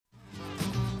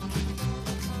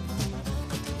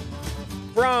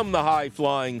From the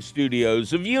high-flying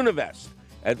studios of Univest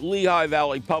at Lehigh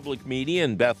Valley Public Media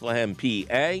in Bethlehem,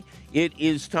 PA, it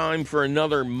is time for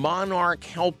another Monarch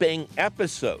Helping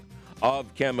episode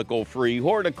of chemical-free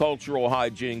horticultural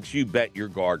hijinks you bet your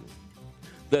garden.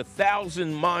 The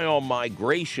 1,000-mile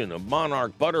migration of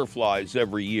monarch butterflies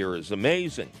every year is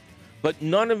amazing, but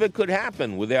none of it could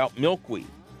happen without milkweed.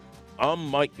 I'm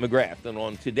Mike McGrath, and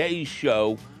on today's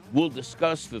show, we'll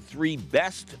discuss the 3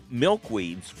 best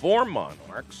milkweeds for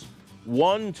monarchs,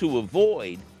 one to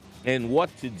avoid, and what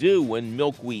to do when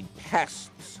milkweed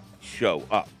pests show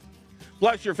up.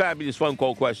 Plus your fabulous phone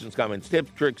call questions, comments, tips,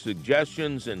 tricks,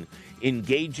 suggestions, and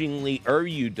engagingly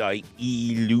erudite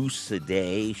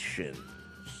elucidations.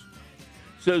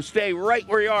 So stay right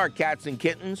where you are, cats and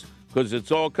kittens, because it's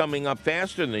all coming up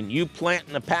faster than you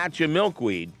planting a patch of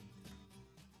milkweed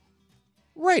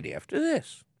right after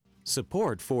this.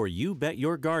 Support for You Bet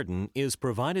Your Garden is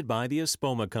provided by the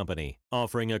Espoma Company,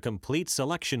 offering a complete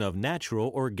selection of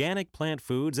natural organic plant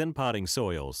foods and potting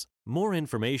soils. More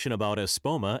information about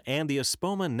Espoma and the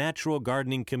Espoma Natural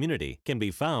Gardening Community can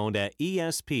be found at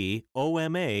espoma.com.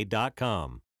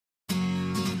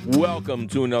 Welcome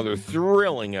to another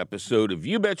thrilling episode of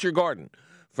You Bet Your Garden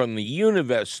from the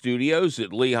Univest studios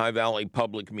at Lehigh Valley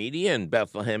Public Media in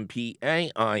Bethlehem, PA.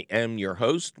 I am your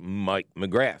host, Mike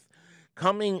McGrath.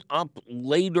 Coming up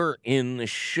later in the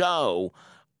show,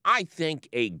 I think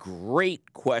a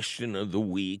great question of the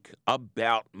week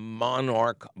about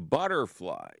monarch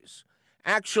butterflies.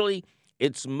 Actually,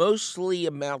 it's mostly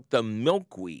about the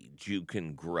milkweeds you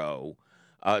can grow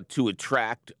to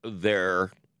attract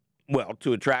the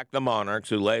monarchs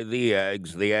who lay the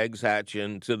eggs. The eggs hatch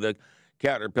into the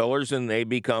caterpillars and they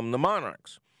become the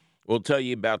monarchs. We'll tell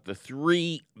you about the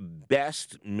 3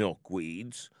 best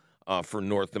milkweeds for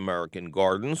North American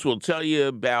gardens. We'll tell you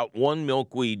about one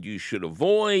milkweed you should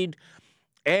avoid,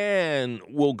 and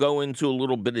we'll go into a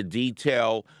little bit of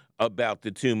detail about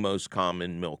the 2 most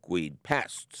common milkweed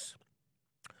pests.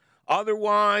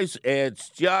 Otherwise, it's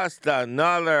just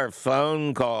another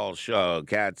phone call show,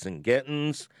 cats and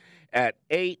kittens, at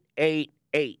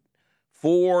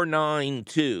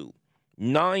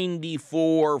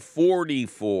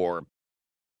 888-492-9444.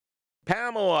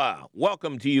 Pamela,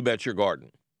 welcome to You Bet Your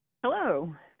Garden.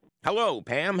 Hello. Hello,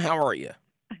 Pam. How are you?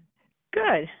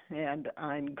 Good. And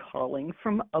I'm calling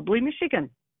from Ugly, Michigan.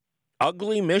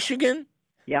 Ugly, Michigan?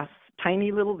 Yes,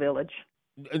 tiny little village.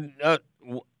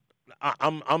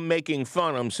 I'm making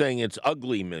fun. I'm saying it's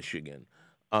Ugly, Michigan.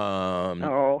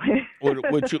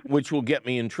 which will get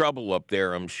me in trouble up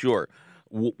there, I'm sure.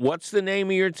 What's the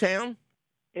name of your town?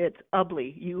 It's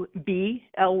Ubly,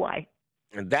 U-B-L-Y.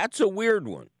 That's a weird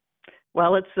one.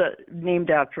 Well, it's named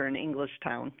after an English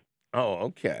town. Oh,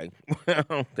 okay.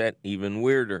 Well, that's even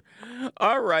weirder.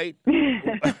 All right.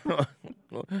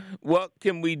 What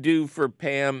can we do for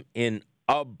Pam in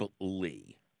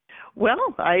Ubly?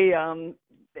 Well, I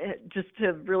just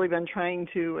have really been trying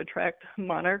to attract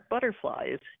monarch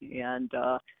butterflies, and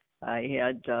I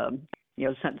had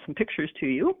sent some pictures to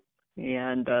you,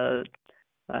 and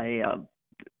I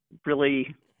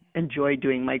really enjoyed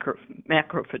doing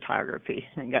macro photography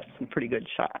and got some pretty good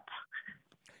shots.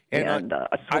 And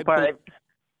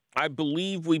I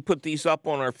believe we put these up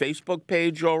on our Facebook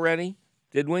page already,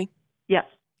 did we? Yes.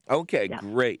 Okay, yes.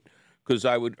 Great. Because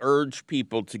I would urge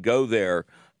people to go there.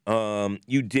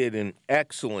 You did an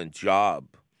excellent job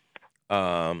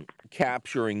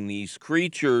capturing these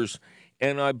creatures,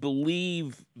 and I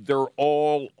believe they're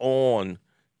all on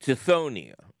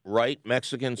Tithonia, right?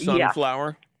 Mexican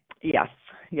sunflower?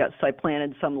 Yes, I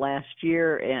planted some last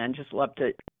year and just left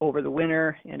it over the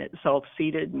winter, and it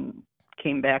self-seeded and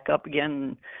came back up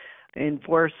again in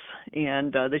force.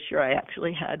 And this year I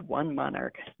actually had 1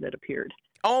 monarch that appeared.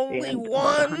 Only and 1?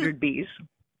 100 bees.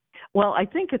 Well, I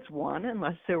think it's 1,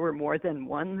 unless there were more than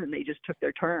 1, and they just took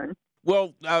their turn.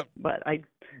 Well,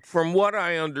 from what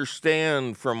I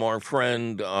understand from our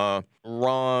friend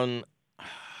Ron,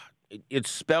 it's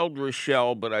spelled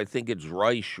Rochelle, but I think it's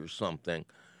Reich or something.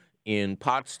 In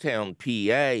Pottstown,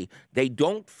 PA, they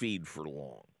don't feed for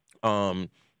long.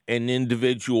 An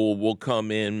individual will come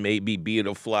in, maybe be at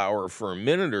a flower for a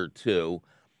minute or 2,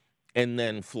 and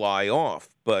then fly off.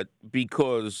 But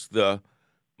because the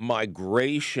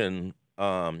migration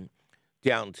down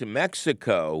to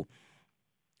Mexico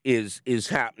is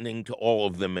happening to all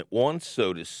of them at once,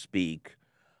 so to speak,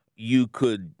 you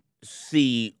could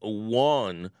see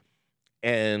 1.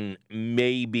 And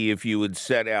maybe if you had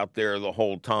sat out there the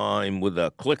whole time with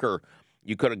a clicker,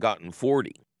 you could have gotten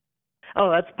 40.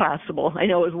 Oh, that's possible. I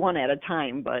know it was 1 at a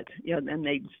time, but then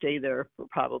they'd stay there for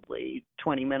probably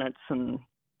 20 minutes and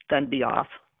then be off.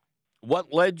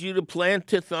 What led you to plant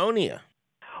Tithonia?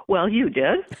 Well, you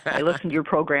did. I listen to your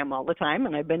program all the time,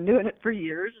 and I've been doing it for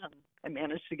years, and I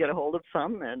managed to get a hold of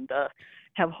some and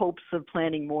have hopes of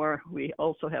planting more. We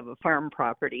also have a farm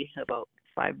property about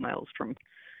 5 miles from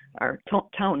our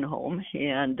town home,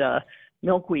 and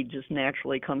milkweed just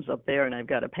naturally comes up there, and I've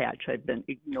got a patch I've been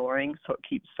ignoring, so it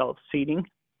keeps self-seeding,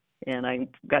 and I've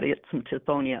got to get some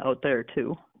tithonia out there,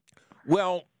 too.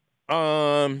 Well,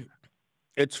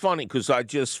 it's funny because I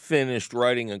just finished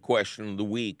writing a question of the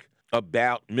week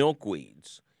about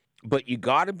milkweeds, but you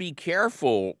got to be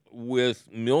careful with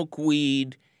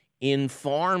milkweed in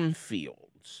farm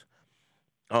fields.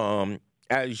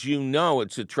 As you know,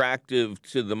 it's attractive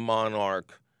to the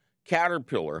monarch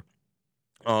caterpillar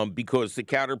because the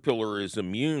caterpillar is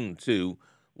immune to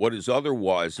what is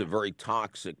otherwise a very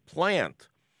toxic plant.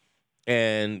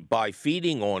 And by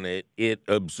feeding on it, it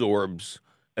absorbs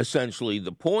essentially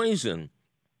the poison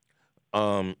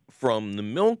from the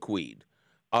milkweed.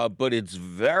 But it's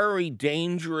very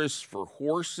dangerous for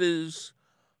horses,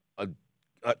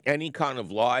 any kind of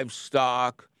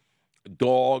livestock,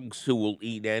 dogs who will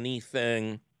eat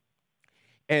anything.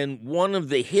 And one of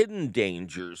the hidden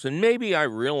dangers, and maybe I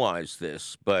realize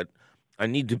this, but I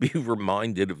need to be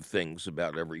reminded of things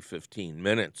about every 15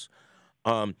 minutes.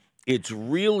 It's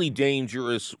really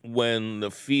dangerous when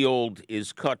the field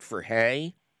is cut for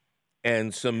hay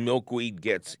and some milkweed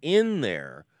gets in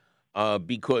there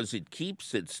because it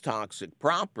keeps its toxic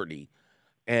property.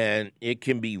 And it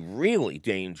can be really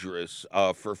dangerous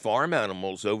for farm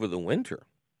animals over the winter.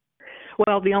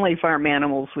 Well, the only farm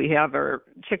animals we have are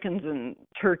chickens and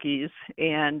turkeys,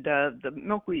 and the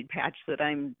milkweed patch that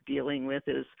I'm dealing with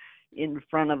is in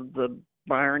front of the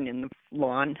barn in the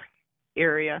lawn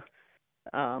area.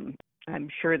 I'm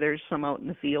sure there's some out in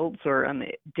the fields or on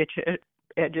the ditch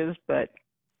edges, but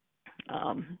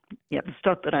the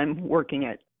stuff that I'm working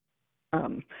at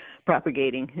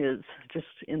propagating is just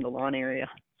in the lawn area.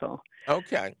 So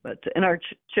okay, and our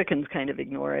chickens kind of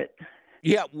ignore it.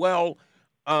 Yeah, well,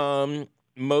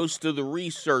 most of the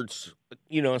research,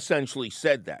 essentially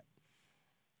said that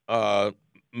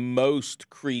most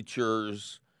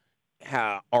creatures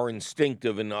are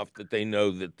instinctive enough that they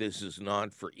know that this is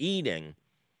not for eating,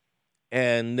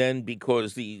 and then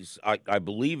because I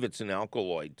believe it's an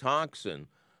alkaloid toxin,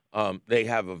 they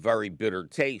have a very bitter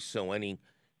taste. So any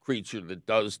creature that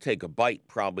does take a bite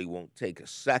probably won't take a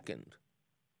second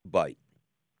bite.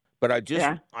 But I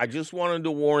just wanted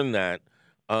to warn that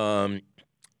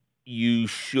you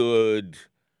should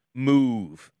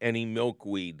move any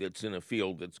milkweed that's in a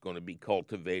field that's going to be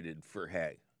cultivated for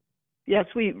hay. Yes,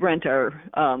 we rent our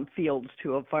fields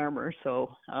to a farmer,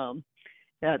 so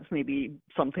that's maybe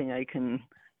something I can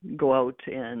go out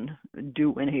and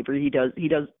do whenever he does.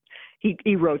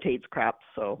 He rotates crops,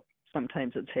 so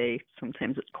sometimes it's hay,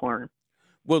 sometimes it's corn.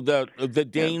 Well, the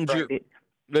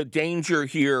danger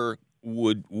here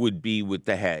would be with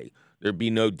the hay. There'd be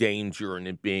no danger in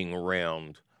it being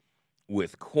around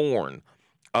with corn.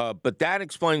 But that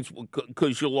explains,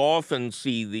 because you'll often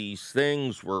see these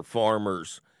things where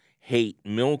farmers hate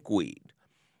milkweed.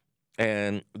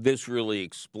 And this really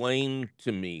explained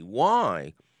to me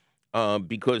why.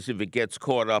 Because if it gets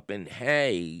caught up in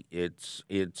hay, it's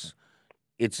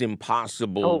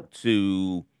impossible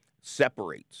to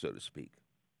separate, so to speak.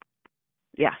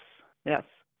 Yes.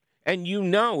 And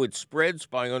it spreads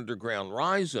by underground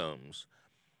rhizomes.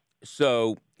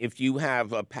 So if you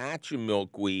have a patch of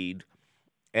milkweed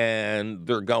and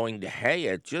they're going to hay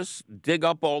it, just dig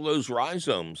up all those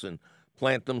rhizomes and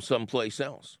plant them someplace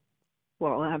else.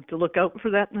 Well, I'll have to look out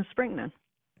for that in the spring then.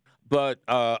 But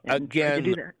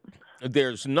again,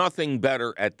 there's nothing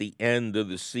better at the end of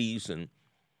the season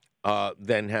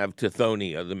than have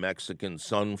tithonia, the Mexican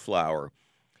sunflower,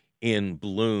 in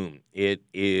bloom. It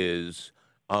is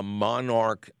a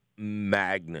monarch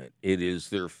magnet. It is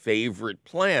their favorite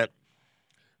plant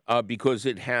because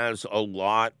it has a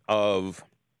lot of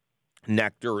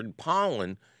nectar and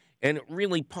pollen, and it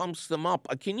really pumps them up.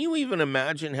 Can you even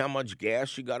imagine how much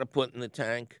gas you got to put in the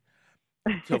tank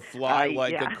to fly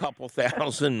a couple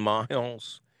thousand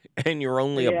miles, and you're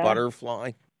only a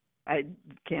butterfly? I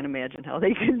can't imagine how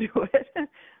they can do it.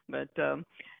 But,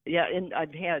 and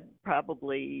I've had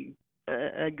probably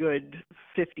a good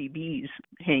 50 bees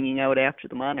hanging out after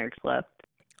the monarchs left.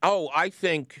 Oh, I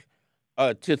think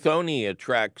tithonia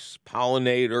attracts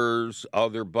pollinators,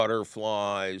 other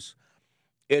butterflies.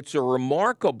 It's a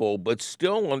remarkable but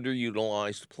still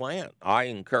underutilized plant. I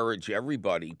encourage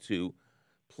everybody to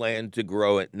plan to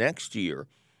grow it next year.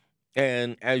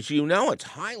 And as you know, it's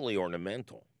highly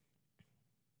ornamental.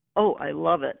 Oh, I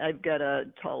love it. I've got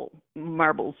a tall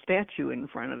marble statue in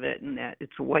front of it, and that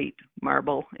it's white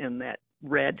marble and that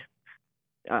red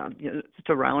just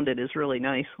around it is really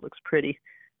nice. Looks pretty.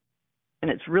 And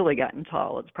it's really gotten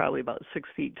tall. It's probably about 6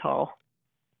 feet tall.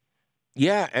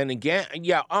 Yeah, and again,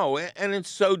 yeah. Oh, and it's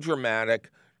so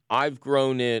dramatic. I've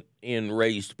grown it in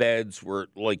raised beds where,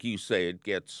 like you say, it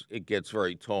gets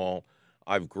very tall.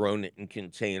 I've grown it in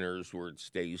containers where it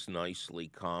stays nicely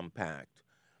compact,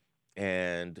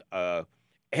 and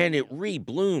it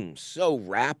reblooms so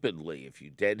rapidly if you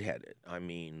deadhead it. I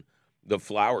mean, the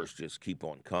flowers just keep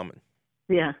on coming.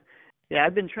 Yeah. Yeah,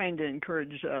 I've been trying to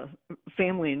encourage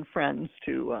family and friends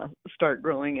to start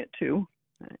growing it too.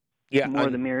 Yeah, The more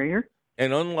the merrier.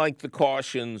 And unlike the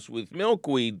cautions with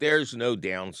milkweed, there's no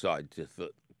downside to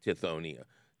tithonia.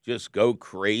 Just go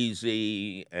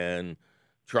crazy and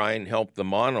try and help the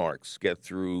monarchs get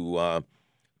through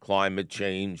climate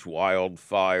change,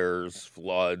 wildfires,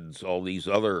 floods, all these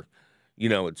other,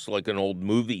 it's like an old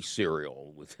movie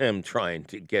serial with them trying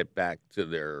to get back to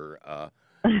their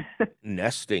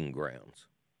nesting grounds.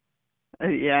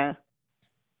 Yeah.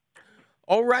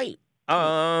 All right.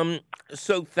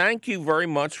 So thank you very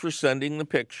much for sending the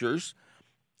pictures.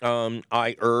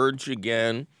 I urge,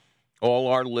 again, all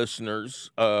our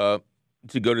listeners to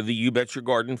go to the You Bet Your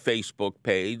Garden Facebook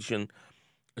page and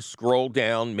scroll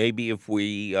down. Maybe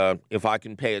if I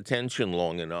can pay attention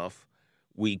long enough,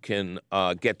 we can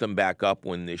get them back up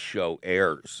when this show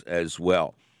airs as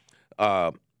well.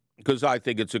 Because I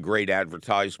think it's a great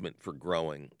advertisement for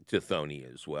growing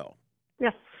tithonia as well.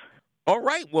 Yes. All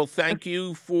right. Well, thank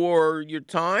you for your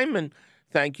time, and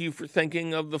thank you for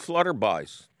thinking of the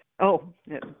flutterbys. Oh,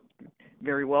 yeah.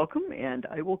 Very welcome, and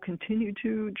I will continue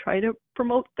to try to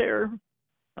promote their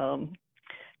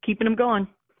keeping them going.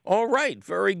 All right.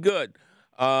 Very good.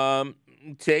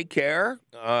 Take care.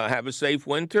 Have a safe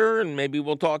winter, and maybe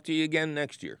we'll talk to you again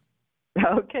next year.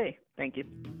 Okay. Thank you.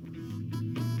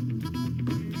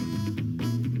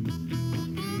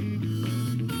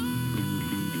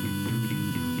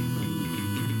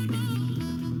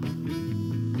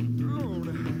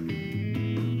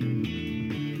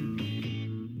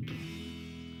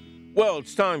 Well,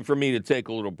 it's time for me to take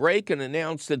a little break and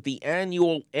announce that the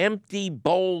annual Empty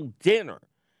Bowl Dinner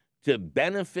to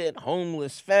benefit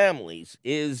homeless families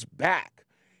is back.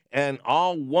 And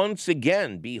I'll once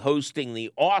again be hosting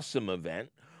the awesome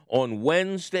event on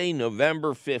Wednesday,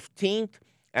 November 15th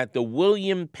at the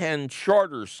William Penn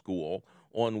Charter School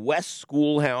on West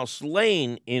Schoolhouse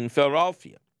Lane in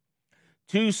Philadelphia.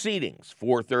 2 seatings,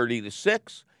 4:30 to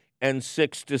 6 and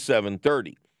 6 to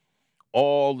 7:30.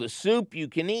 All the soup you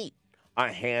can eat, a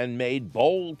handmade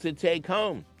bowl to take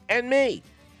home, and me.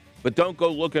 But don't go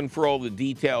looking for all the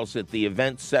details at the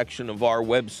events section of our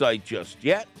website just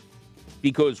yet,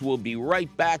 because we'll be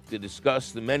right back to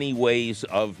discuss the many ways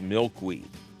of milkweed.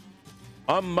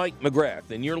 I'm Mike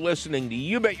McGrath, and you're listening to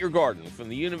You Bet Your Garden from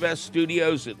the Univest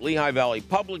Studios at Lehigh Valley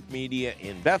Public Media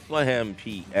in Bethlehem,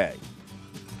 PA.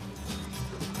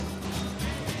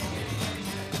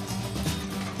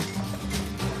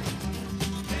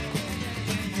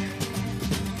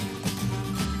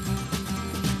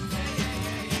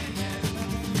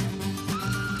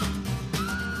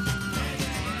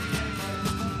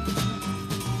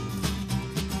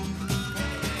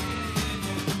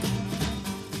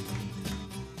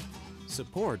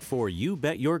 Support for You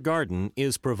Bet Your Garden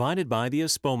is provided by the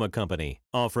Espoma Company,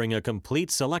 offering a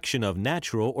complete selection of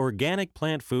natural organic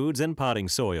plant foods and potting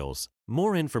soils.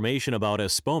 More information about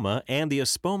Espoma and the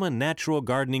Espoma Natural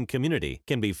Gardening Community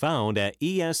can be found at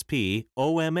espoma.com.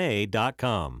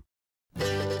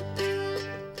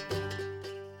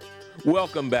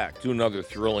 Welcome back to another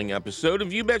thrilling episode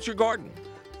of You Bet Your Garden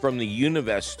from the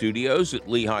Univest Studios at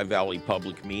Lehigh Valley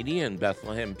Public Media in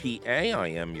Bethlehem, PA. I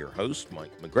am your host,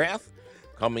 Mike McGrath.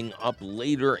 Coming up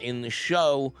later in the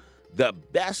show, the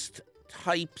best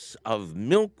types of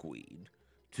milkweed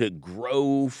to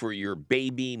grow for your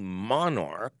baby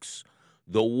monarchs,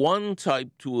 the one type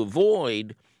to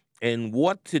avoid, and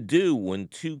what to do when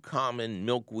 2 common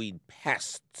milkweed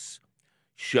pests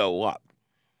show up.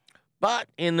 But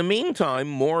in the meantime,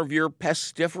 more of your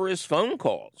pestiferous phone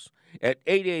calls at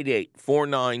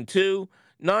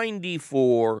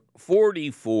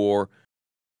 888-492-9444,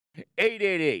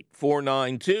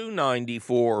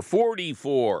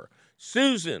 888-492-9444.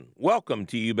 Susan, welcome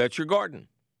to You Bet Your Garden.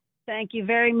 Thank you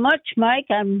very much, Mike.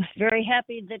 I'm very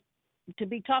happy to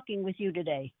be talking with you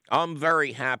today. I'm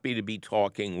very happy to be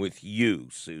talking with you,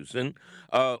 Susan.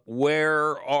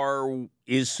 Where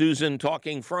is Susan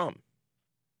talking from?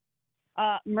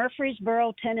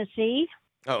 Murfreesboro, Tennessee.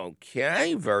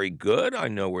 Okay, very good. I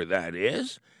know where that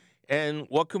is. And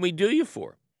what can we do you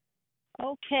for?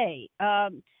 Okay.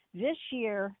 This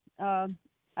year,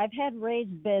 I've had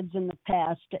raised beds in the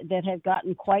past that have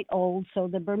gotten quite old, so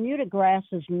the Bermuda grass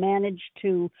has managed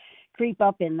to creep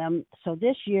up in them. So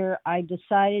this year I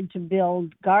decided to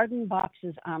build garden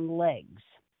boxes on legs.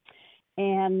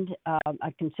 And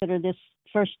I consider this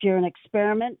first year an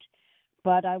experiment,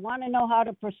 but I want to know how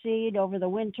to proceed over the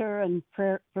winter and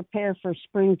prepare for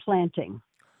spring planting.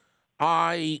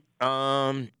 I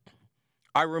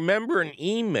remember an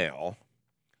email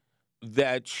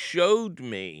that showed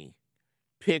me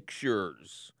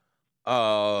pictures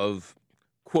of,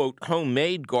 quote,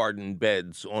 homemade garden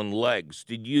beds on legs.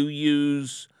 Did you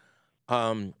use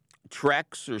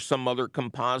Trex or some other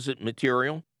composite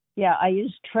material? Yeah, I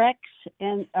used Trex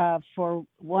and for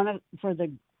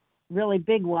the really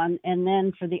big one, and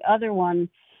then for the other one,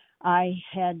 I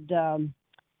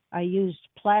used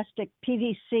plastic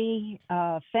PVC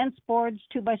fence boards,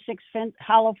 2x6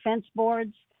 hollow fence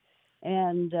boards,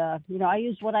 and I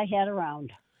used what I had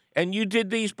around. And you did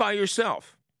these by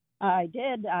yourself? I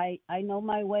did. I know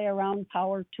my way around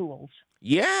power tools.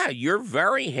 Yeah, you're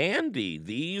very handy.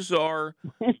 These are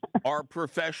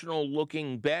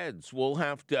professional-looking beds. We'll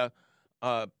have to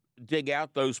dig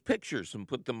out those pictures and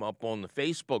put them up on the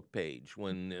Facebook page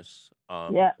when this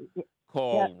call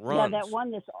runs. Yeah,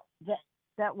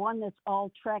 that one that's all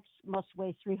Trex must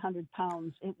weigh 300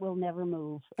 pounds. It will never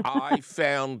move. I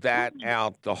found that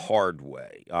out the hard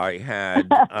way. I had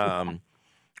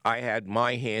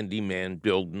my handyman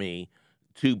build me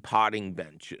 2 potting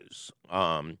benches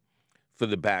for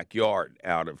the backyard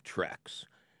out of Trex.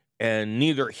 And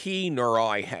neither he nor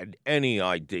I had any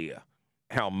idea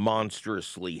how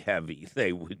monstrously heavy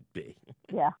they would be.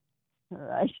 Yeah, all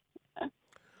right.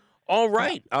 All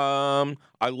right. I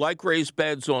like raised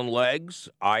beds on legs.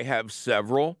 I have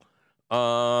several.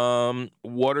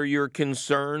 What are your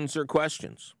concerns or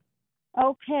questions?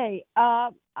 Okay. I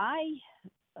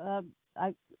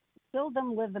filled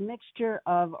them with a mixture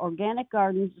of organic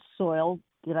garden soil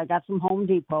that I got from Home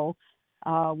Depot,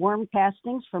 worm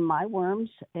castings from my worms,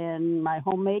 and my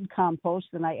homemade compost.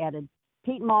 And I added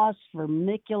peat moss,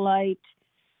 vermiculite,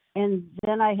 and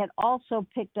then I had also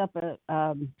picked up a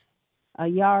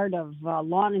yard of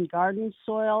lawn and garden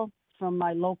soil from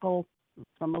a local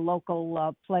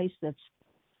place that's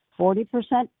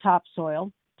 40%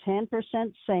 topsoil,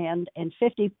 10% sand, and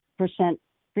 50%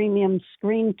 premium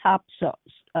screen compost,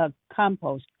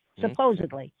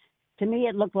 supposedly. Okay. To me,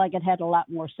 it looked like it had a lot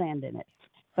more sand in it.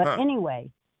 But anyway,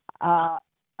 I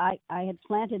had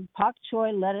planted pak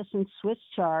choi, lettuce, and Swiss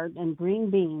chard and green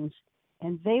beans,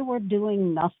 and they were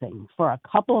doing nothing for a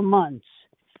couple of months.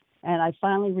 And I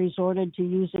finally resorted to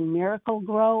using Miracle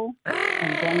Grow,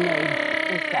 and then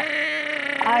they just got.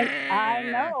 I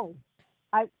know.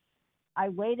 I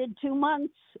waited 2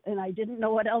 months, and I didn't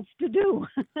know what else to do.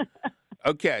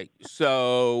 Okay,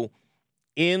 so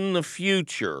in the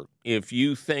future, if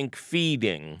you think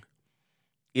feeding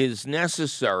is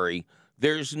necessary,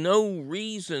 there's no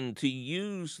reason to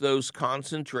use those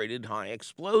concentrated high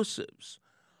explosives.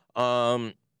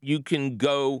 You can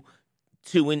go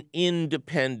to an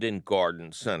independent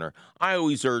garden center. I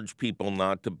always urge people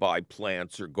not to buy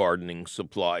plants or gardening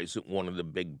supplies at one of the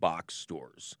big box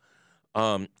stores.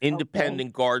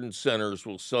 Independent garden centers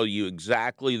will sell you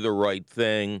exactly the right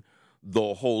thing.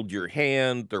 They'll hold your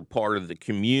hand. They're part of the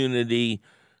community.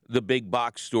 The big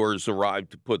box stores arrive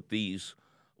to put these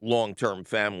long-term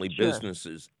family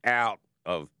businesses out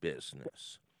of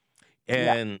business.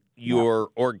 And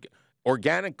your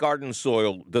organic garden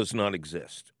soil does not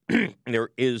exist.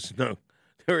 There is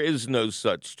no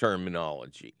such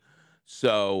terminology.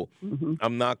 So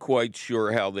I'm not quite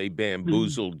sure how they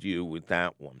bamboozled you with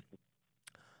that one.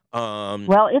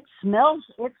 Well, it smells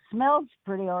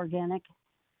pretty organic.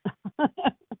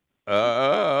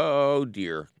 Oh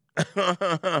dear.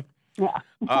 Yeah.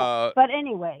 But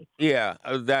anyway. Yeah,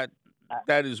 that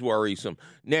is worrisome.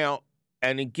 Now,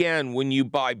 and again, when you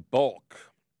buy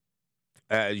bulk,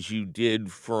 as you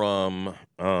did from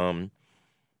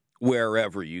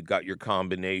wherever you got your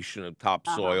combination of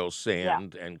topsoil,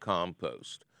 sand, and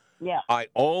compost. Yeah. I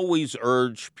always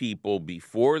urge people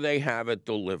before they have it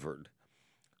delivered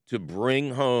to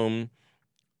bring home,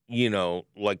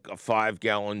 like a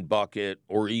 5-gallon bucket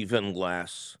or even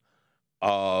less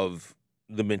of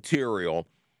the material.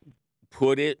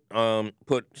 Put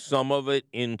some of it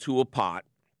into a pot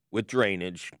with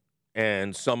drainage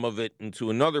and some of it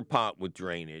into another pot with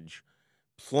drainage.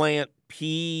 Plant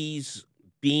peas,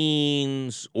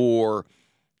 beans, or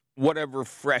whatever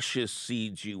freshest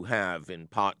seeds you have in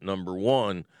pot number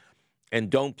 1, and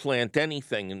don't plant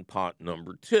anything in pot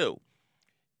number 2.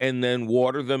 And then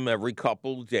water them every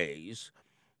couple of days.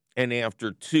 And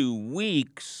after 2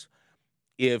 weeks,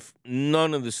 if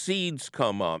none of the seeds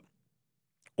come up,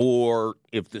 or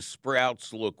if the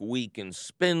sprouts look weak and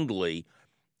spindly,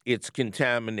 it's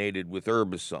contaminated with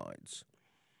herbicides.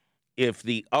 If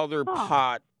the other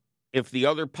pot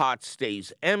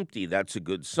stays empty, that's a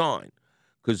good sign.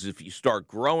 Because if you start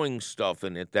growing stuff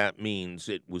in it, that means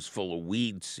it was full of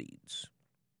weed seeds.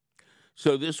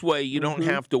 So this way you don't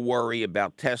have to worry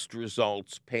about test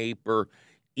results, paper,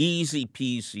 easy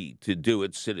peasy to do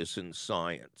at citizen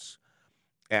science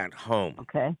at home.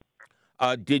 Okay.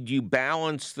 Did you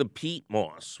balance the peat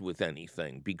moss with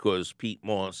anything? Because peat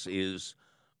moss is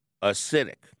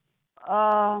acidic.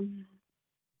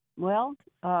 Well,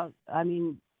 I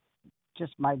mean,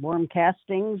 just my worm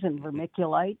castings and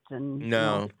vermiculite and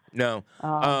No.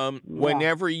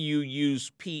 Whenever you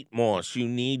use peat moss, you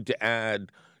need to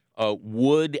add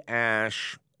wood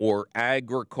ash or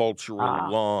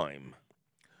agricultural lime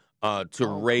to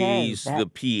raise the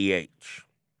pH.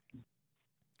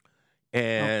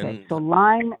 And so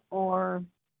lime or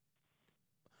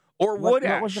wood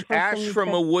ash. Ash from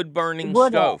a wood burning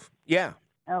stove. Yeah.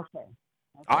 Okay.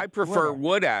 I prefer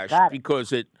wood ash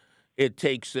because it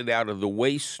takes it out of the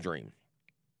waste stream.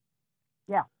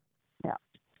 Yeah.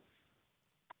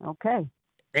 Okay.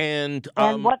 And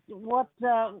what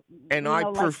and I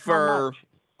prefer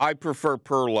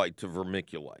perlite to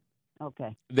vermiculite.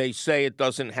 Okay. They say it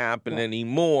doesn't happen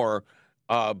anymore,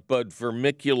 but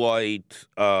vermiculite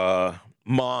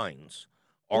mines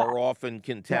are often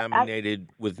contaminated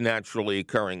with naturally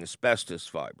occurring asbestos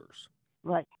fibers.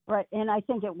 Right. And I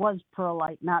think it was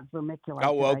perlite, not vermiculite.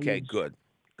 Oh, okay, good.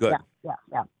 Yeah.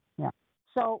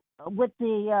 So with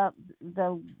the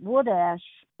wood ash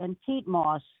and peat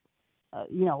moss,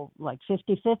 like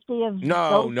 50-50 of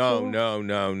No.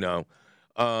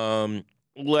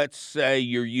 Let's say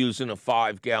you're using a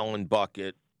 5-gallon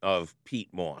bucket of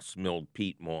peat moss, milled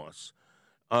peat moss.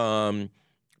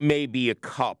 Maybe a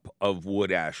cup of wood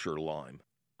ash or lime.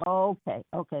 Okay,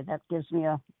 that gives me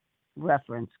a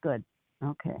reference. Good.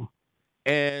 Okay.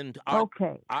 And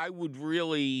I would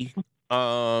really,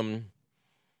 your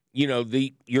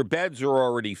beds are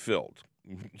already filled.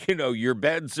 Your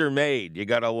beds are made. You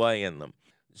got to lay in them.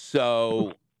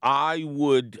 So I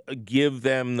would give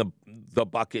them the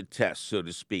bucket test, so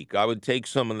to speak. I would take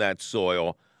some of that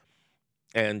soil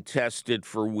and test it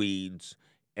for weeds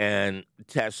and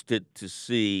test it to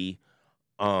see,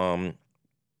 what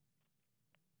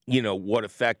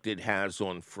effect it has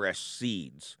on fresh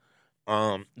seeds.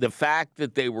 The fact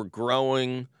that they were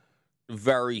growing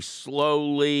very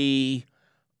slowly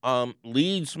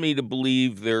leads me to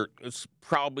believe there's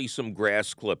probably some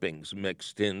grass clippings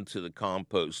mixed into the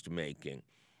compost making.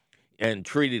 And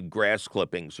treated grass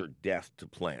clippings are death to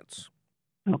plants.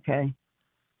 Okay.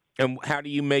 And how do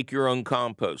you make your own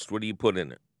compost? What do you put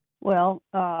in it? Well,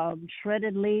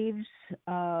 shredded leaves,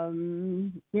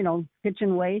 kitchen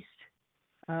waste.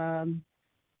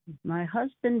 My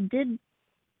husband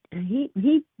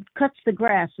he cuts the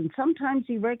grass, and sometimes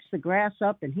he rakes the grass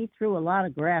up, and he threw a lot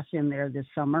of grass in there this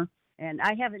summer. And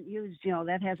I haven't used,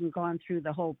 that hasn't gone through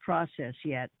the whole process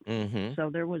yet. Mm-hmm. So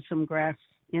there was some grass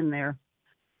in there.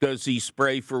 Does he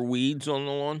spray for weeds on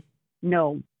the lawn?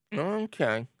 No.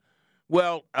 Okay.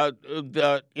 Well,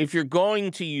 if you're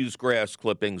going to use grass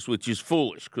clippings, which is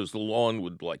foolish because the lawn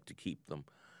would like to keep them,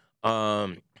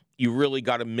 you really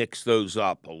got to mix those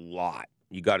up a lot.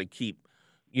 You got to keep,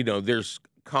 there's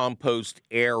compost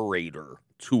aerator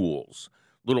tools,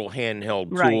 little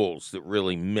handheld tools that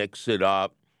really mix it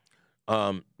up.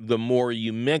 The more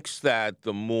you mix that,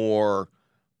 the more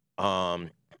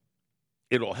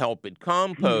it'll help it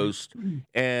compost.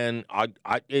 And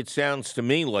it sounds to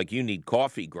me like you need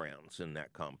coffee grounds in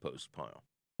that compost pile.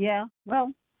 Yeah,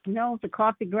 well, the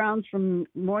coffee grounds from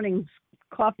morning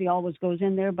coffee always goes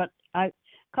in there. But a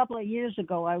couple of years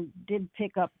ago, I did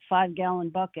pick up 5-gallon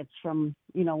buckets from,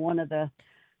 one of the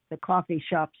coffee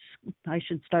shops. I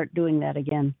should start doing that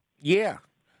again. Yeah.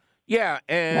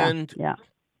 And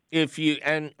if you,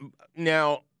 and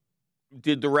now,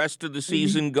 did the rest of the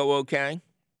season go okay?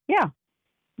 Yeah.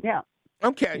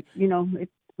 Okay. It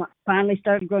finally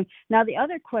started growing. Now, the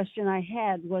other question I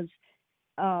had was,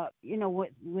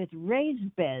 with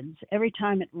raised beds, every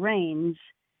time it rains,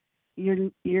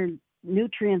 your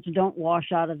nutrients don't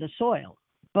wash out of the soil.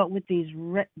 But with these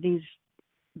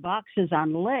boxes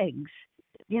on legs,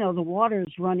 the water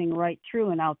is running right through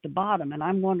and out the bottom. And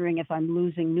I'm wondering if I'm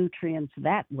losing nutrients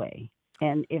that way.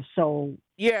 And if so,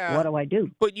 what do I do?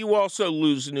 But you also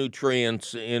lose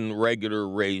nutrients in regular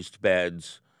raised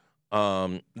beds.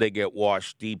 They get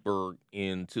washed deeper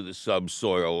into the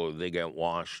subsoil or they get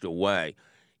washed away.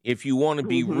 If you want to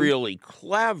be really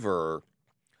clever,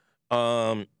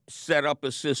 set up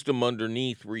a system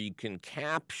underneath where you can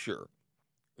capture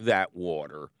that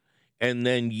water and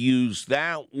then use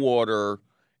that water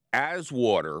as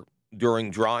water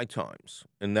during dry times,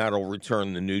 and that'll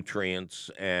return the nutrients,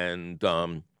 and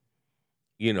the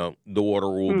water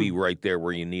will be right there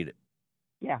where you need it.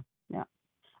 Yeah.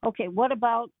 Okay, what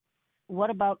about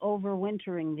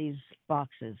overwintering these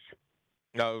boxes?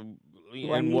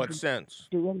 In what sense?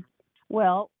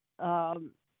 Well,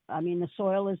 the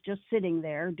soil is just sitting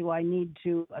there. Do I need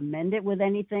to amend it with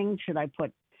anything? Should I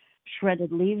put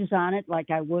shredded leaves on it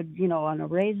like I would, on a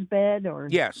raised bed, or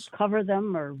Yes. cover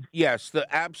them? Or yes, the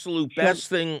absolute best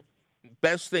thing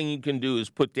you can do is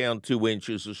put down 2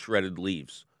 inches of shredded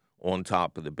leaves on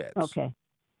top of the beds. Okay.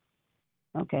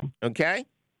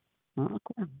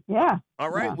 Yeah. All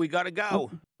right, yeah. we got to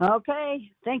go.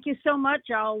 Okay. Thank you so much.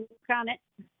 I'll work on it.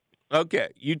 Okay,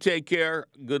 you take care.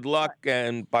 Good luck,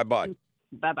 and bye-bye.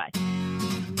 Bye-bye.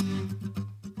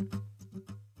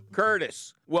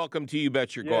 Curtis, welcome to You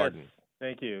Bet Your Garden.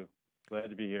 Thank you. Glad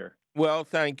to be here. Well,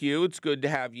 thank you. It's good to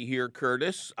have you here,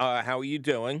 Curtis. How are you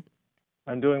doing?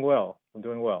 I'm doing well.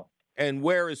 And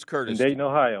where is Curtis? In Dayton,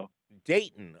 Ohio.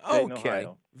 Dayton. Dayton, Okay.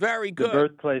 Ohio. Very good. The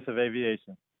birthplace of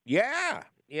aviation. Yeah.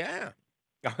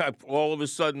 All of a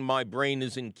sudden, my brain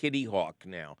is in Kitty Hawk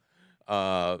now.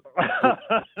 That's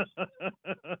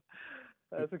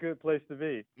a good place to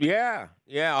be. Yeah.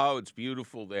 Oh, it's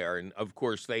beautiful there. And, of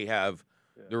course, they have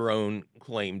their own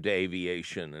claimed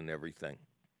aviation and everything.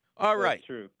 All right. That's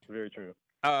true. Very true.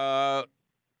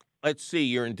 Let's see.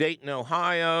 You're in Dayton,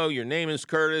 Ohio. Your name is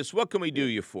Curtis. What can we do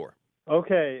you for?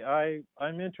 Okay.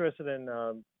 I'm interested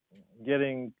in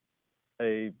getting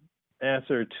a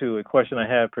answer to a question I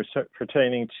have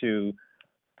pertaining to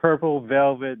purple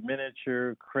velvet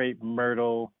miniature crepe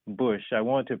myrtle bush. I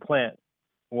want to plant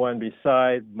one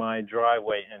beside my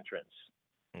driveway entrance.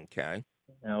 Okay.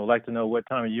 And I would like to know what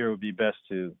time of year would be best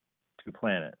to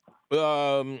plant it.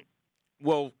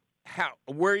 Well,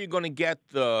 where are you going to get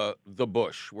the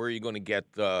bush? Where are you going to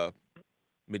get the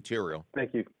material?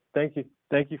 Thank you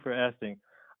for asking.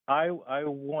 I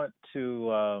want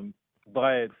to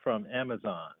buy it from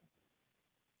Amazon.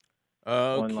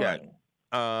 Okay.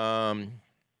 Online.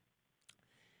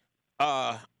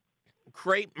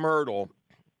 Crepe myrtle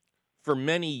for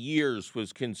many years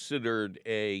was considered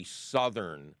a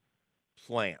southern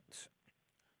plant.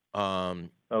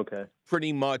 Okay.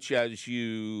 Pretty much as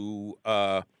you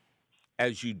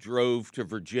drove to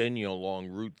Virginia along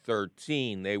Route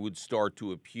 13, they would start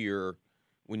to appear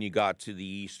when you got to the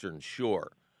eastern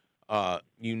shore.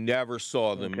 You never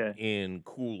saw them in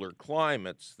cooler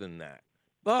climates than that.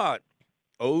 But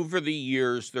over the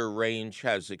years, their range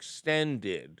has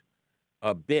extended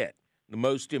a bit. The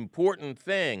most important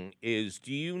thing is,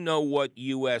 do you know what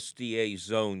USDA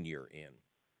zone you're in?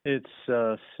 It's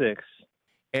 6.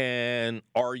 And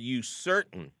are you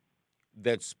certain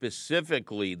that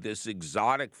specifically this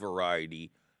exotic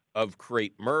variety of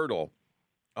crepe myrtle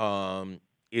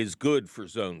is good for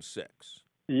zone 6?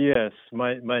 Yes.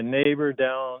 My neighbor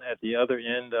down at the other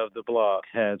end of the block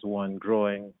has one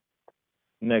growing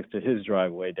next to his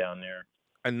driveway down there.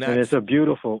 And it's a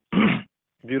beautiful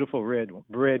beautiful red,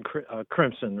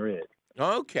 crimson red.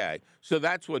 Okay. So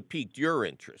that's what piqued your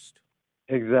interest.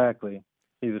 Exactly.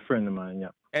 He's a friend of mine, yeah.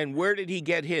 And where did he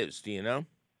get his? Do you know?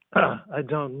 I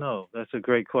don't know. That's a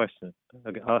great question.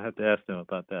 I'll have to ask him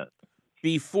about that.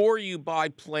 Before you buy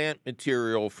plant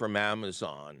material from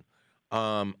Amazon,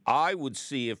 I would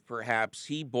see if perhaps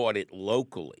he bought it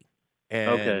locally.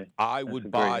 And I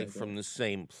would buy from the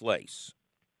same place.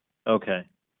 Okay.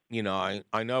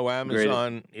 I know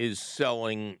Amazon is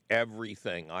selling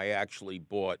everything. I actually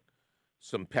bought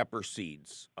some pepper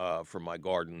seeds for my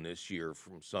garden this year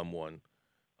from someone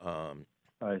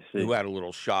I see. who had a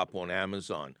little shop on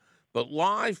Amazon. But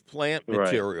live plant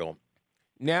material,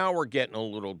 now we're getting a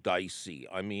little dicey.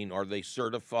 I mean, are they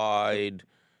certified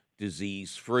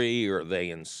disease-free? Are they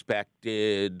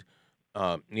inspected?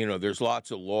 There's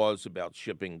lots of laws about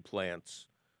shipping plants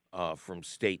from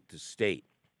state to state.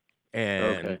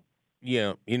 And,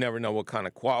 you never know what kind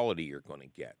of quality you're going to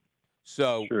get.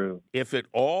 So if at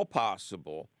all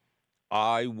possible,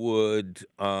 I would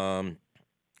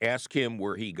ask him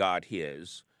where he got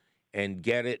his and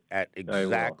get it at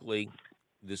exactly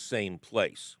the same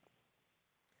place.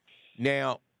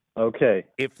 Now,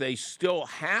 if they still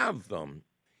have them,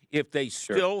 if they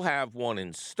still have one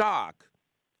in stock,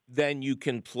 then you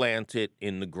can plant it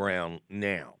in the ground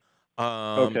now.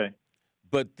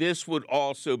 But this would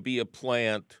also be a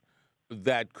plant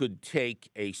that could take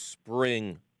a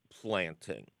spring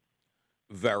planting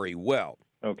very well.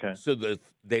 Okay. So that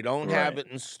they don't have it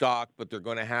in stock, but they're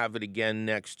going to have it again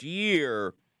next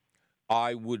year.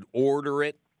 I would order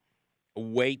it,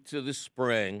 wait to the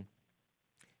spring,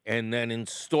 and then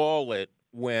install it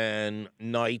when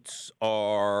nights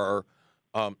are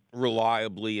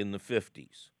reliably in the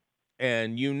 50s.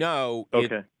 And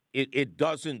Okay. it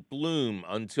doesn't bloom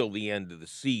until the end of the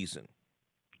season.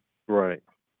 Right.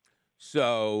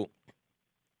 So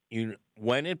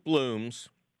when it blooms,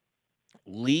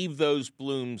 leave those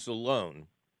blooms alone.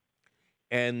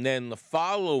 And then the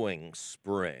following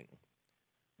spring,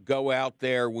 go out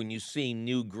there when you see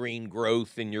new green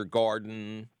growth in your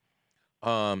garden.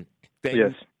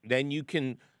 Yes. Then you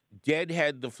can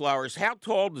deadhead the flowers. How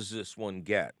tall does this one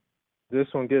get? This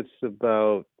one gets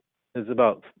about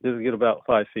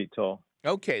 5 feet tall.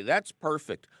 Okay, that's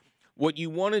perfect. What you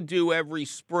want to do every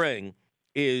spring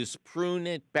is prune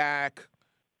it back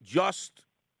just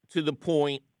to the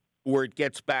point where it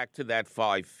gets back to that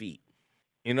 5 feet.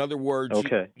 In other words,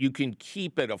 Okay. you can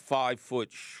keep it a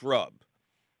 5-foot shrub.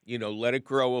 Let it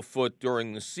grow a foot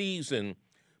during the season,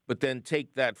 but then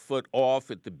take that foot off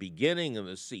at the beginning of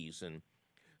the season.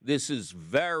 This is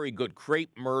very good.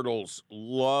 Crepe myrtles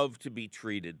love to be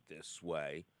treated this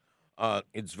way.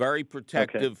 It's very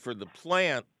protective for the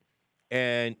plant,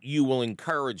 and you will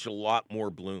encourage a lot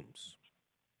more blooms.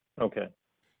 Okay.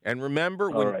 And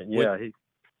remember All right. Yeah.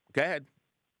 Go ahead.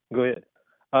 Go ahead.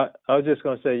 I was just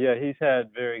going to say, yeah, he's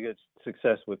had very good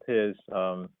success with his,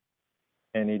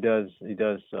 and he does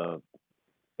a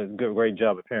great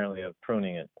job apparently of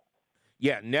pruning it.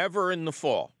 Yeah, never in the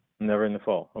fall. Never in the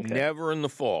fall. Okay. Never in the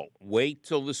fall. Wait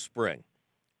till the spring,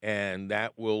 and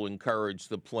that will encourage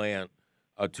the plant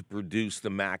to produce the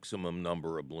maximum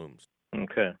number of blooms.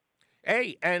 Okay.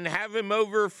 Hey, and have him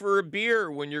over for a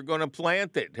beer when you're going to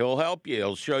plant it. He'll help you.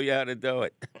 He'll show you how to do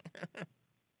it.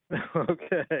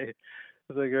 Okay.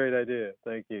 That's a great idea.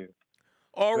 Thank you.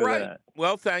 All for right. that.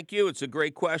 Well, thank you. It's a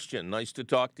great question. Nice to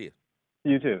talk to you.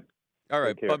 You too. All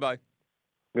right. Take care. Bye-bye.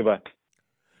 Goodbye.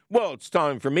 Well, it's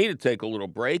time for me to take a little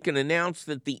break and announce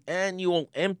that the annual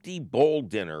Empty Bowl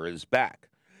Dinner is back,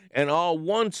 and I'll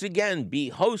once again be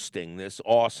hosting this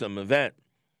awesome event.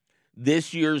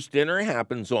 This year's dinner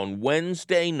happens on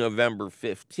Wednesday, November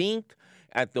 15th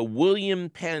at the William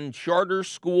Penn Charter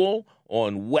School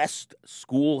on West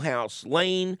Schoolhouse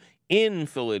Lane in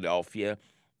Philadelphia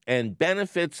and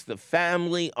benefits the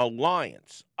Family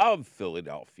Alliance of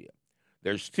Philadelphia.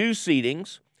 There's 2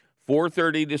 seatings,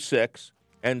 4:30 to 6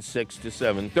 and 6 to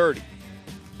 7:30.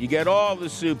 You get all the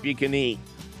soup you can eat,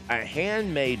 a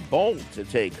handmade bowl to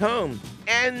take home,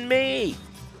 and me.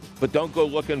 But don't go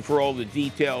looking for all the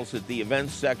details at the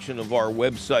events section of our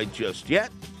website just yet,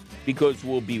 because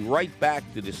we'll be right back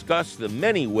to discuss the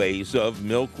many ways of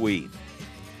milkweed.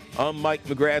 I'm Mike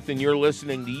McGrath, and you're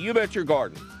listening to You Bet Your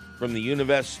Garden from the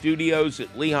Univest studios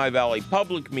at Lehigh Valley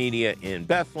Public Media in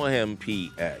Bethlehem,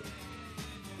 PA.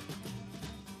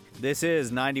 This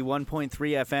is 91.3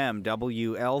 FM,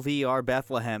 WLVR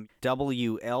Bethlehem,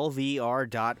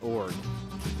 WLVR.org.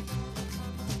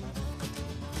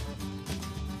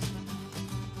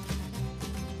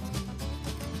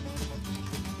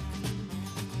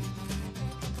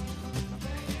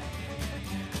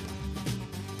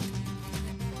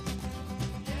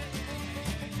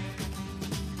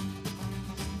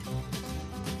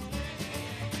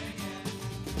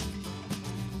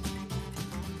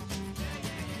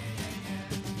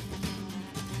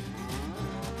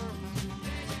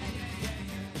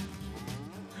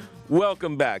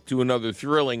 Welcome back to another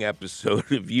thrilling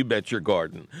episode of You Bet Your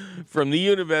Garden from the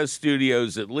Univest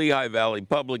studios at Lehigh Valley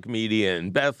Public Media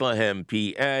in Bethlehem,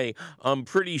 PA. I'm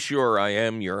pretty sure I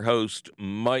am your host,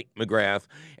 Mike McGrath,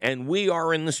 and we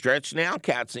are in the stretch now,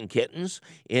 cats and kittens.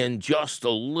 In just a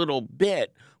little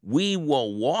bit, we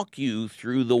will walk you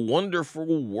through the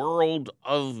wonderful world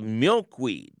of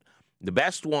milkweed, the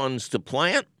best ones to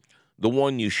plant, the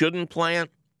one you shouldn't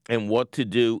plant, and what to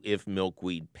do if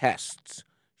milkweed pests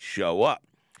show up.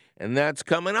 And that's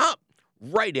coming up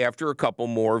right after a couple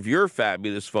more of your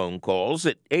fabulous phone calls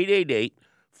at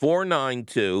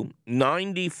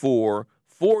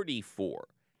 888-492-9444.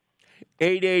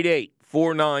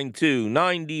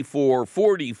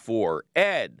 888-492-9444.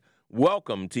 Ed,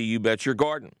 welcome to You Bet Your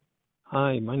Garden.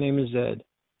 Hi, my name is Ed.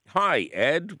 Hi,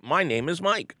 Ed. My name is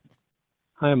Mike.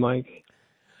 Hi, Mike.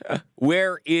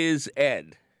 Where is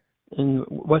Ed? In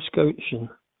West Goshen.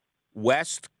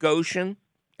 West Goshen?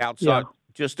 Outside, Yeah.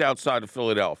 Just outside of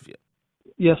Philadelphia.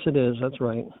 Yes, it is. That's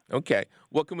right. Okay.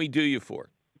 What can we do you for?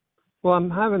 Well,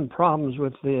 I'm having problems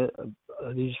with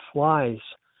these flies.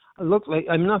 Look like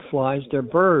I'm not flies; they're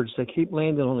birds. They keep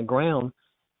landing on the ground,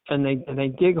 and they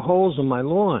dig holes in my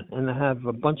lawn, and they have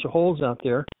a bunch of holes out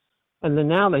there. And then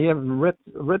now they haven't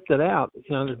ripped it out. You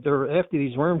know, they're after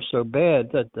these worms so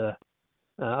bad that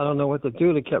I don't know what to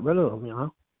do to get rid of them, you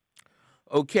know?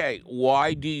 Okay,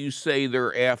 why do you say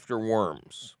they're after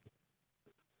worms?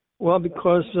 Well,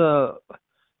 because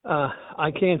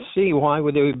I can't see why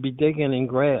would they would be digging in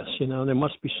grass, you know? There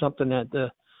must be something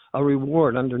that, a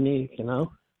reward underneath, you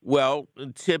know? Well,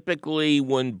 typically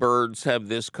when birds have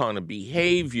this kind of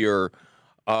behavior,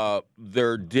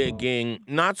 they're digging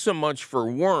not so much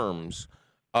for worms,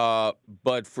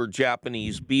 but for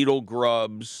Japanese beetle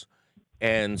grubs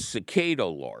and cicada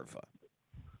larvae.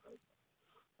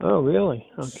 Oh, really?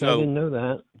 Okay, I So, didn't know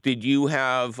that. did you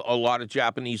have a lot of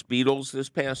Japanese beetles this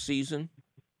past season?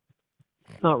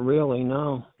 Not really,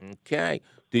 no. Okay.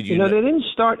 Did You you know, know? they didn't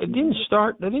start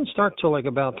till like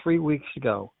about 3 weeks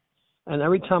ago. And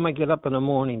every time I get up in the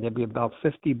morning, there'd be about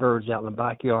 50 birds out in the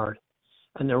backyard,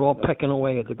 and they're all pecking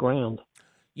away at the ground.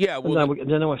 Yeah, And well,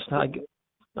 then I was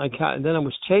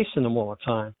chasing them all the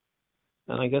time,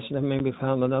 and I guess they maybe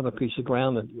found another piece of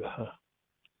ground to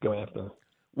go after.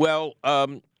 well,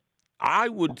 I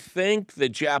would think that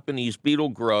Japanese beetle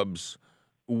grubs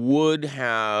would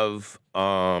have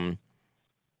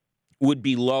would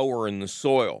be lower in the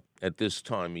soil at this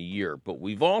time of year, but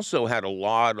we've also had a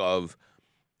lot of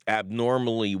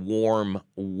abnormally warm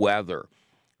weather.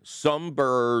 Some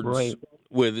birds Right,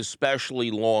 with especially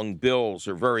long bills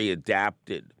are very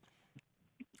adapted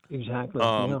exactly.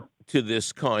 Yeah, to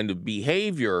this kind of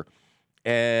behavior,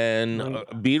 and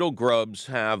right. beetle grubs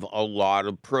have a lot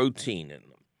of protein in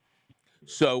them.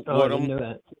 So Oh, I didn't know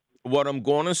that. what I'm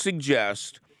going to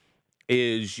suggest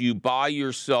is you buy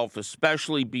yourself,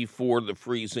 especially before the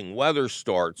freezing weather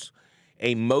starts,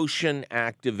 a motion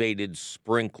activated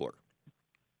sprinkler.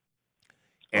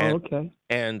 Oh, okay.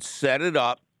 And set it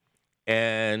up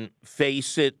and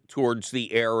face it towards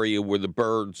the area where the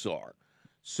birds are.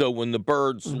 So when the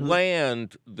birds Hmm.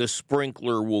 land, the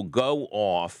sprinkler will go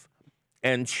off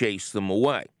and chase them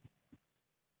away.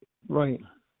 Right.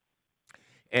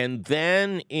 And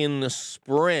then in the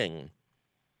spring,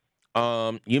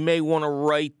 you may want to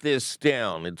write this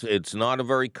down. It's not a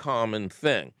very common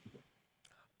thing.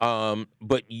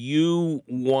 But you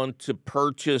want to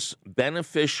purchase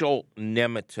beneficial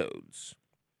nematodes.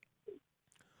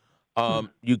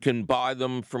 You can buy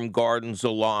them from Gardens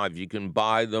Alive. You can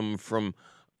buy them from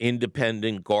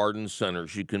independent garden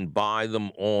centers. You can buy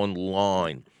them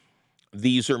online.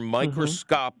 These are Hmm.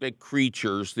 microscopic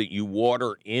creatures that you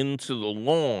water into the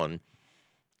lawn,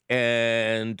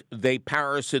 and they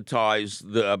parasitize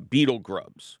the beetle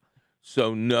grubs,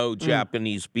 so no Mm.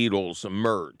 Japanese beetles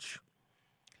emerge.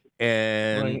 Right.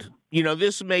 And,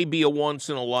 this may be a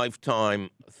once-in-a-lifetime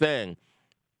thing. Mm.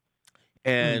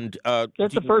 And,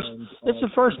 It's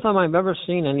the first time I've ever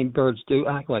seen any birds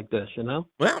act like this, you know?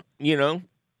 well,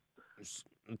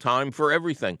 time for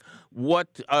everything.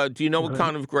 What do you know what Right.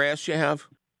 kind of grass you have?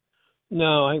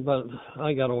 No, I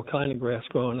got all kind of grass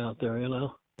growing out there, you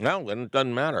know? Well, then it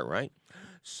doesn't matter, right?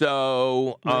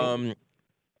 So, Right.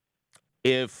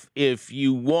 if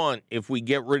you want, if we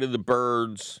get rid of the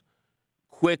birds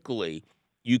quickly,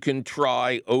 you can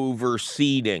try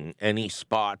overseeding any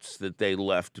spots that they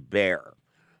left bare.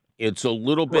 It's a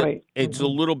little bit Right. it's a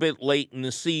little bit late in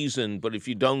the season, but if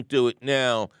you don't do it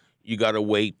now, you got to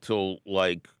wait till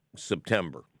like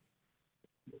September.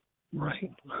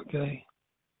 Right. Okay.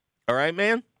 All right,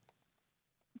 man?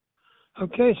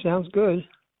 Okay, sounds good.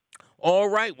 All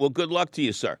right. Well, good luck to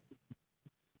you, sir.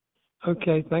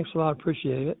 Okay, thanks a lot.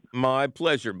 Appreciate it. My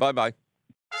pleasure. Bye-bye.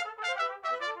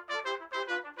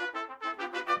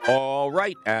 All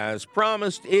right, as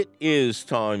promised, it is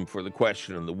time for the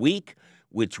question of the week,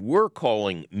 which we're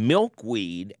calling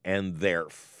Milkweed and Their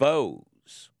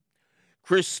Foes.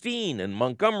 Christine in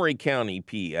Montgomery County,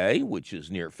 PA, which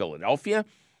is near Philadelphia,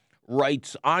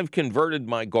 writes, I've converted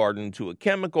my garden to a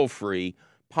chemical-free,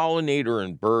 pollinator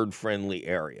and bird-friendly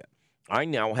area. I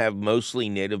now have mostly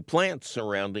native plants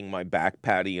surrounding my back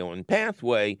patio and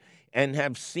pathway and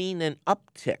have seen an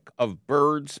uptick of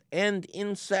birds and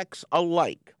insects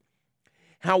alike.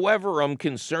 However, I'm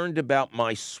concerned about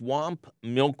my swamp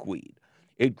milkweed.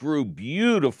 It grew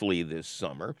beautifully this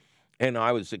summer, and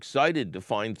I was excited to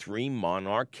find 3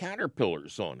 monarch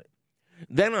caterpillars on it.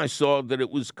 Then I saw that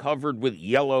it was covered with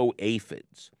yellow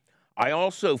aphids. I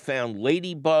also found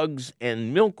ladybugs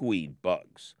and milkweed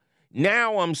bugs.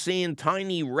 Now I'm seeing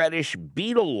tiny reddish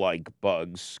beetle-like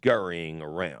bugs scurrying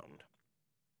around.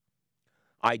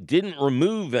 I didn't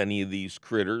remove any of these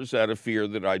critters out of fear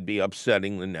that I'd be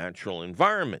upsetting the natural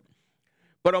environment.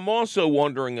 But I'm also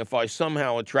wondering if I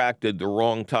somehow attracted the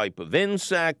wrong type of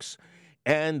insects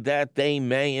and that they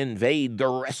may invade the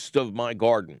rest of my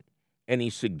garden. Any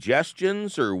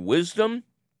suggestions or wisdom?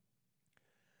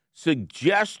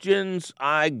 Suggestions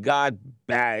I got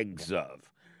bags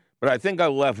of. but I think I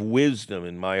left wisdom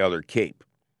in my other cape.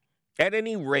 At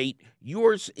any rate,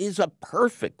 yours is a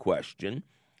perfect question,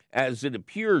 as it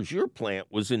appears your plant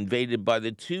was invaded by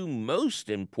the two most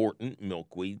important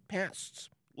milkweed pests.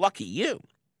 Lucky you.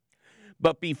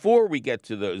 But before we get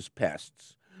to those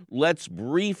pests, let's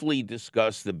briefly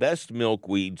discuss the best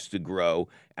milkweeds to grow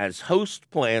as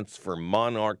host plants for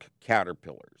monarch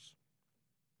caterpillars.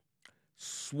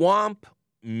 Swamp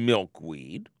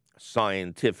milkweed,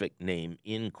 scientific name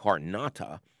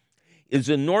incarnata, is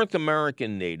a North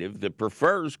American native that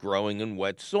prefers growing in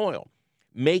wet soil,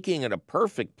 making it a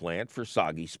perfect plant for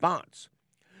soggy spots.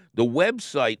 The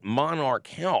website Monarch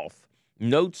Health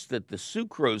notes that the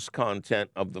sucrose content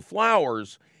of the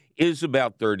flowers is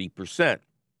about 30%,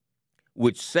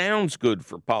 which sounds good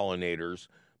for pollinators,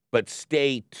 but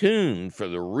stay tuned for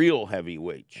the real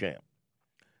heavyweight champ.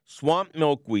 Swamp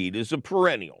milkweed is a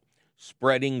perennial,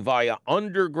 spreading via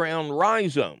underground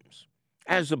rhizomes,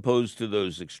 as opposed to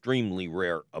those extremely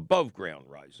rare above-ground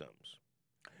rhizomes.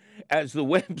 As the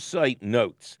website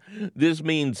notes, this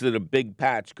means that a big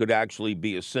patch could actually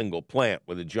be a single plant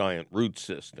with a giant root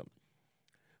system.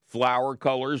 Flower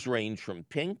colors range from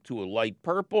pink to a light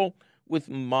purple with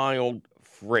mild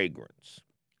fragrance.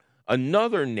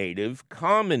 Another native,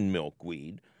 common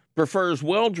milkweed, prefers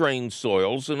well-drained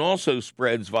soils and also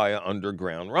spreads via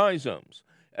underground rhizomes,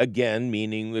 again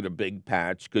meaning that a big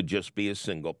patch could just be a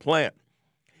single plant.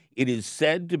 It is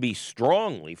said to be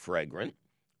strongly fragrant,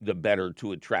 the better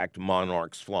to attract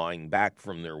monarchs flying back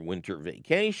from their winter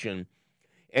vacation,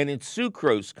 and its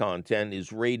sucrose content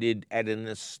is rated at an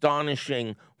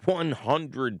astonishing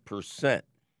 100%,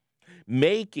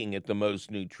 making it the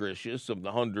most nutritious of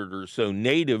the 100 or so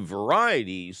native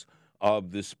varieties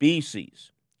of the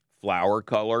species. Flower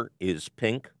color is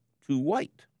pink to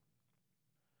white.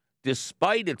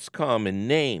 Despite its common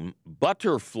name,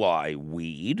 butterfly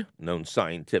weed, known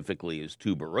scientifically as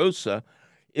tuberosa,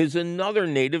 is another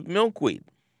native milkweed.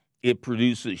 It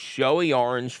produces showy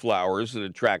orange flowers that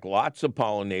attract lots of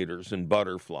pollinators and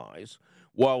butterflies,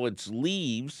 while its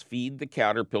leaves feed the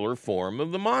caterpillar form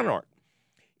of the monarch.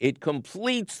 It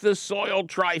completes the soil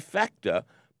trifecta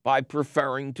by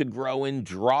preferring to grow in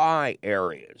dry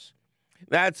areas.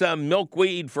 That's a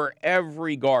milkweed for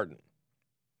every garden.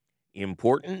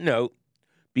 Important note,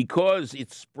 because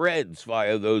it spreads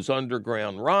via those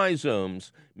underground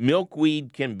rhizomes,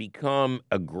 milkweed can become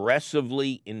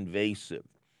aggressively invasive.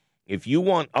 If you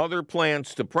want other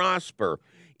plants to prosper,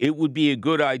 it would be a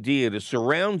good idea to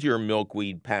surround your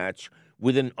milkweed patch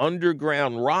with an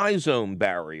underground rhizome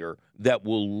barrier that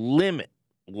will limit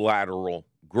lateral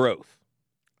growth.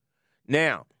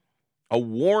 Now, a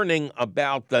warning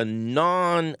about the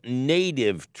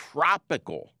non-native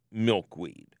tropical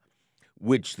milkweed,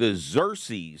 which the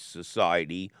Xerces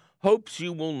Society hopes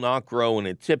you will not grow in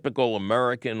a typical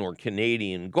American or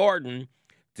Canadian garden,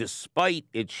 despite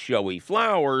its showy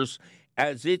flowers,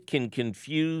 as it can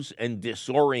confuse and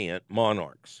disorient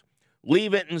monarchs.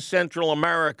 Leave it in Central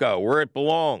America, where it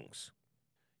belongs.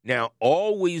 Now,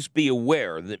 always be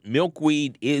aware that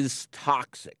milkweed is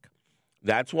toxic.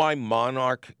 That's why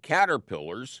monarch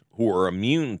caterpillars, who are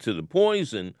immune to the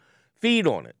poison, feed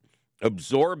on it,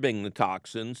 absorbing the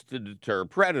toxins to deter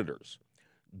predators.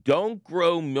 Don't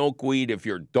grow milkweed if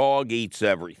your dog eats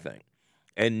everything,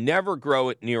 and never grow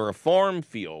it near a farm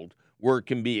field where it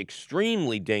can be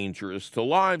extremely dangerous to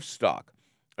livestock,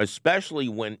 especially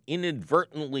when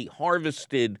inadvertently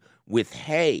harvested with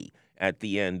hay at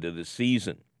the end of the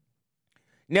season.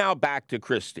 Now back to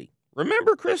Christy.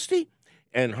 Remember Christy?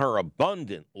 And her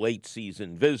abundant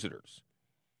late-season visitors.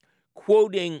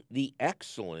 Quoting the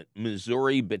excellent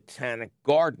Missouri Botanic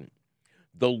Garden,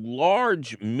 the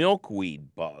large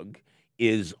milkweed bug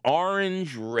is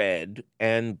orange, red,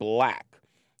 and black.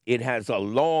 It has a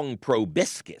long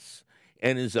proboscis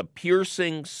and is a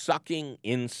piercing, sucking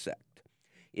insect.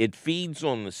 It feeds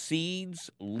on the seeds,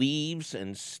 leaves,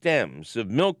 and stems of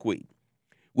milkweed,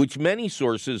 which many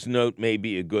sources note may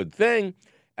be a good thing,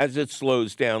 as it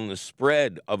slows down the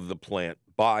spread of the plant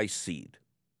by seed.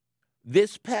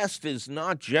 This pest is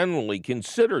not generally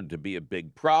considered to be a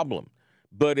big problem,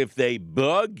 but if they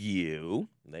bug you,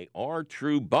 they are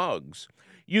true bugs,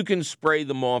 you can spray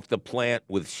them off the plant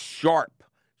with sharp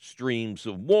streams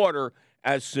of water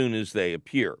as soon as they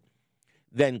appear.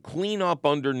 Then clean up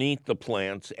underneath the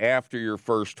plants after your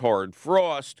first hard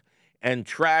frost and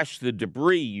trash the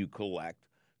debris you collect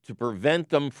to prevent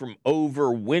them from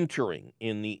overwintering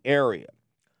in the area.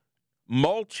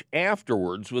 Mulch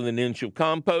afterwards with an inch of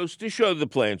compost to show the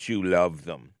plants you love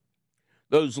them.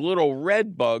 Those little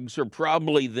red bugs are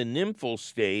probably the nymphal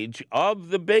stage of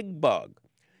the big bug.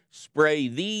 Spray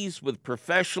these with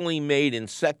professionally made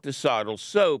insecticidal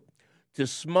soap to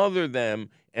smother them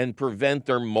and prevent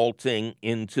their molting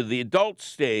into the adult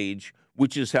stage,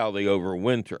 which is how they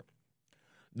overwinter.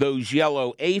 Those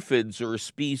yellow aphids are a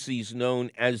species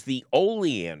known as the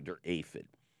oleander aphid,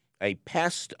 a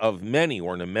pest of many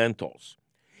ornamentals.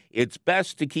 It's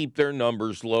best to keep their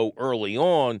numbers low early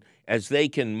on, as they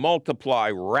can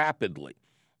multiply rapidly,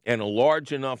 and a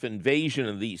large enough invasion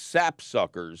of these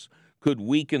sapsuckers could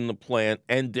weaken the plant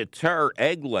and deter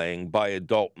egg laying by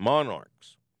adult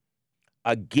monarchs.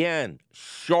 Again,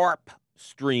 sharp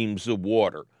streams of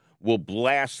water will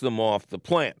blast them off the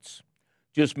plants.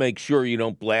 Just make sure you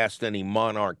don't blast any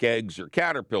monarch eggs or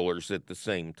caterpillars at the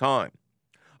same time.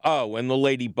 Oh, and the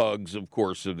ladybugs, of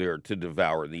course, are there to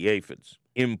devour the aphids.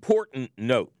 Important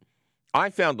note,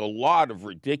 I found a lot of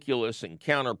ridiculous and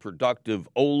counterproductive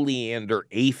oleander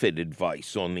aphid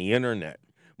advice on the internet.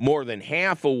 More than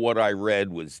half of what I read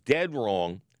was dead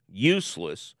wrong,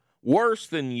 useless, worse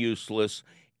than useless,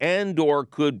 and or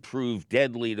could prove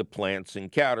deadly to plants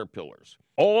and caterpillars.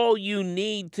 All you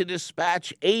need to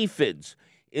dispatch aphids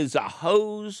is a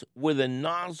hose with a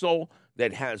nozzle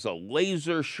that has a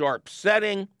laser-sharp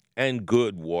setting and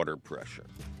good water pressure.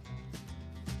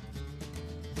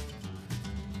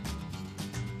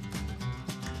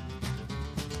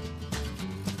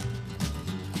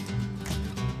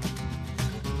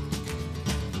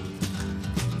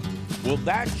 Well,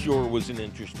 that sure was an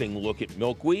interesting look at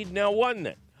milkweed, now wasn't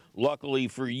it? Luckily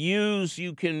for yous,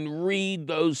 you can read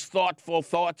those thoughtful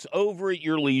thoughts over at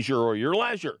your leisure or your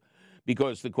leisure,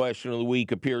 because the question of the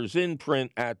week appears in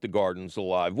print at the Gardens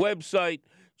Alive website.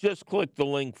 Just click the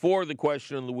link for the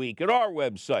question of the week at our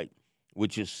website,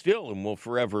 which is still and will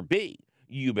forever be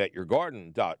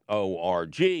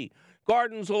youbetyourgarden.org.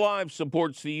 Gardens Alive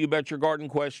supports the You Bet Your Garden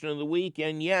question of the week,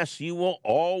 and yes, you will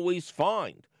always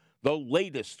find the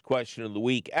latest question of the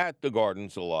week at the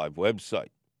Gardens Alive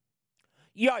website.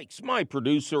 Yikes, my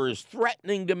producer is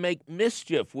threatening to make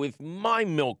mischief with my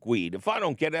milkweed if I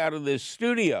don't get out of this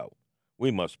studio.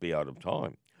 We must be out of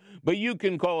time. But you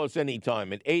can call us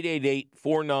anytime at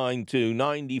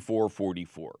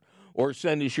 888-492-9444. Or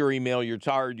send us your email, you're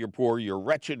tired, you're poor, your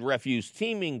wretched refuse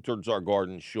teeming towards our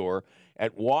garden shore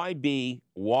at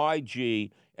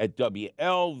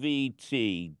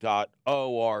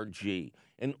YBYG@WLVT.org.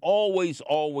 And always,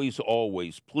 always,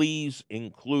 always, please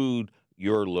include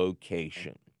your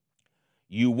location.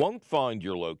 You won't find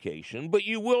your location, but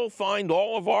you will find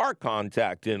all of our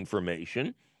contact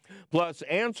information, plus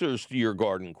answers to your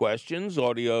garden questions,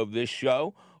 audio of this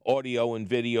show, audio and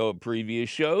video of previous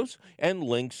shows, and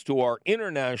links to our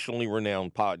internationally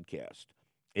renowned podcast.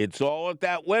 It's all at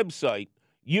that website,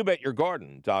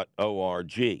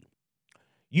 youbetyourgarden.org.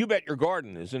 You Bet Your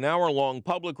Garden is an hour-long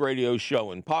public radio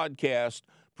show and podcast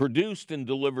produced and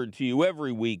delivered to you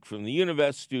every week from the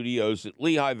Univest studios at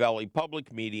Lehigh Valley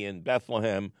Public Media in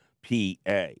Bethlehem,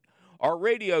 PA. Our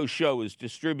radio show is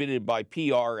distributed by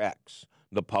PRX,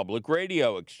 the Public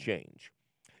Radio Exchange.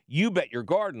 You Bet Your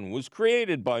Garden was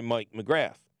created by Mike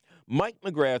McGrath. Mike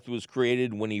McGrath was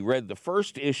created when he read the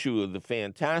first issue of the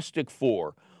Fantastic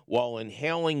Four while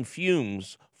inhaling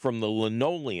fumes from the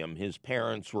linoleum his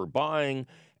parents were buying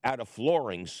at a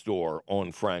flooring store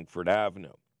on Frankfurt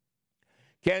Avenue.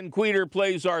 Ken Queter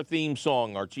plays our theme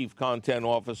song. Our Chief Content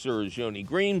Officer is Yoni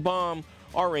Greenbaum.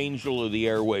 Our angel of the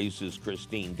airways is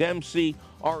Christine Dempsey.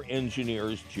 Our engineer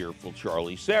is Cheerful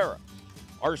Charlie Sarah.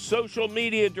 Our social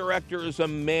media director is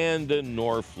Amanda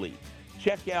Norfleet.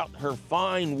 Check out her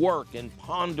fine work and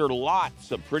ponder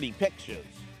lots of pretty pictures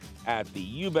at the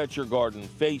You Bet Your Garden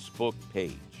Facebook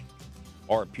page.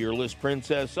 Our peerless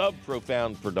princess of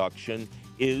profound production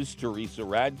is Teresa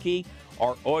Radke.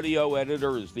 Our audio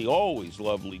editor is the always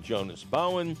lovely Jonas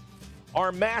Bowen.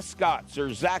 Our mascots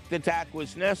are Zach the Tack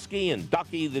Wisniewski and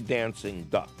Ducky the Dancing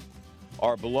Duck.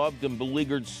 Our beloved and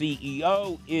beleaguered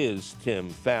CEO is Tim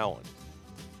Fallon.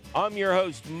 I'm your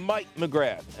host, Mike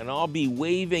McGrath, and I'll be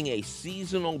waving a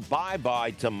seasonal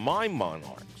bye-bye to my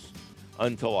Monarchs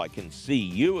until I can see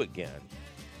you again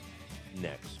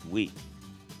next week.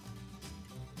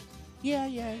 Yeah.